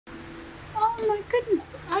my goodness.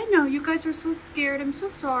 I know, you guys are so scared. I'm so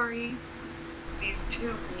sorry. These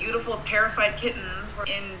two beautiful, terrified kittens were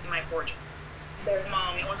in my porch. Their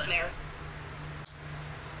mom wasn't there.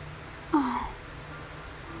 Oh,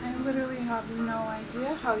 I literally have no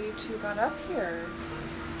idea how you two got up here.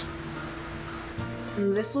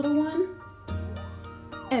 And this little one,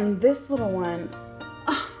 and this little one.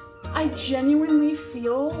 I genuinely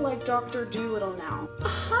feel like Dr. Dolittle now.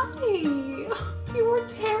 Hi, you were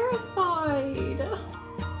terrified.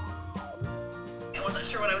 I wasn't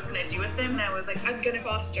sure what I was going to do with them, and I was like, I'm going to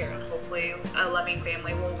foster. Hopefully a loving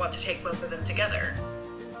family will want to take both of them together.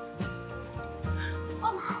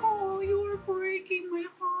 Oh, you are breaking my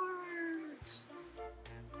heart.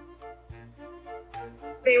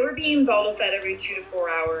 They were being bottle fed every 2 to 4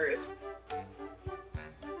 hours.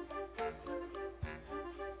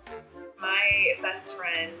 My best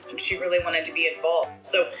friend, she really wanted to be involved,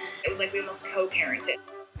 so it was like we almost co-parented.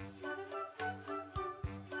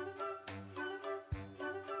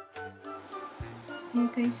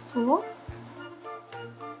 You guys cool?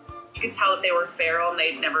 You could tell that they were feral and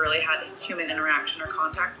they'd never really had human interaction or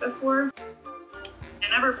contact before. I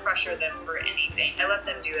never pressured them for anything. I let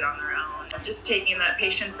them do it on their own. Just taking that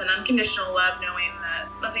patience and unconditional love, knowing that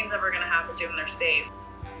nothing's ever going to happen to them, they're safe.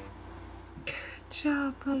 Good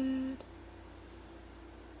job, bud.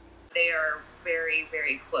 They are very,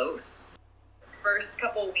 very close. First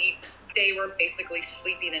couple weeks, they were basically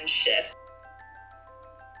sleeping in shifts.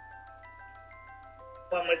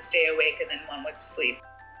 One would stay awake and then one would sleep.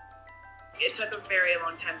 It took a very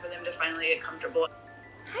long time for them to finally get comfortable.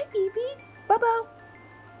 Hi, baby. Bobo.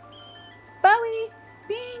 Bowie.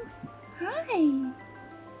 Binks. Hi.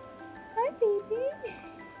 Hi, baby.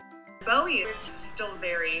 Bowie is still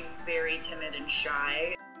very, very timid and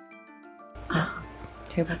shy.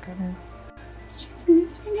 Take a look at her. She's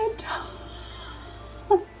missing a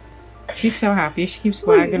toe. She's so happy. She keeps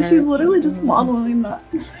wagging her. She's literally just modeling that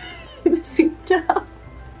missing toe.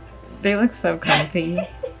 They look so comfy.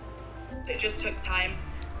 It just took time,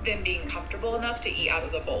 them being comfortable enough to eat out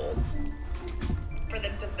of the bowl. For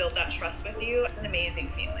them to build that trust with you, it's an amazing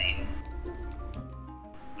feeling.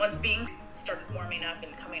 Once beings started warming up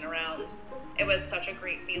and coming around, it was such a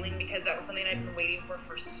great feeling because that was something I'd been waiting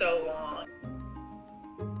for so long.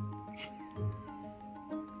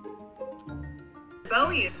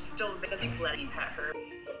 Bowie is still doesn't let me pet her.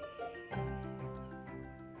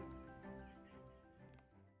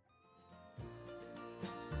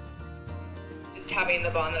 Just having the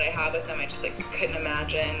bond that I have with them, I just couldn't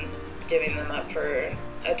imagine giving them up for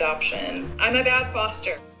adoption. I'm a bad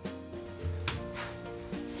foster.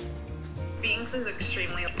 Binks is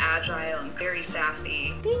extremely agile and very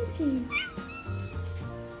sassy. Binksy.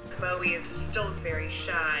 Bowie is still very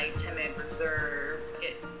shy, timid, reserved.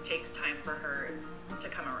 It takes time for her to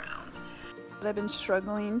come around. I've been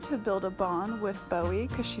struggling to build a bond with Bowie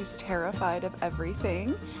because she's terrified of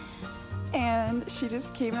everything. And she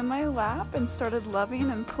just came in my lap and started loving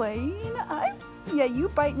and playing. Yeah, you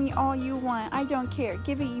bite me all you want. I don't care.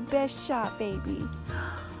 Give it your best shot, baby.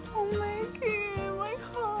 Oh my God, my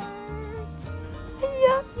heart. I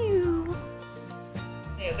love you.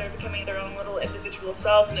 Yeah, they're becoming their own little individual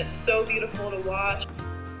selves, and it's so beautiful to watch.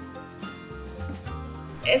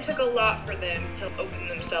 It took a lot for them to open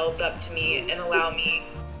themselves up to me and allow me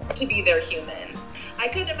to be their human. I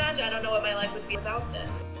couldn't imagine, I don't know what my life would be without them.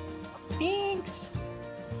 Binks.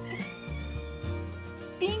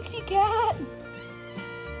 Binksy cat.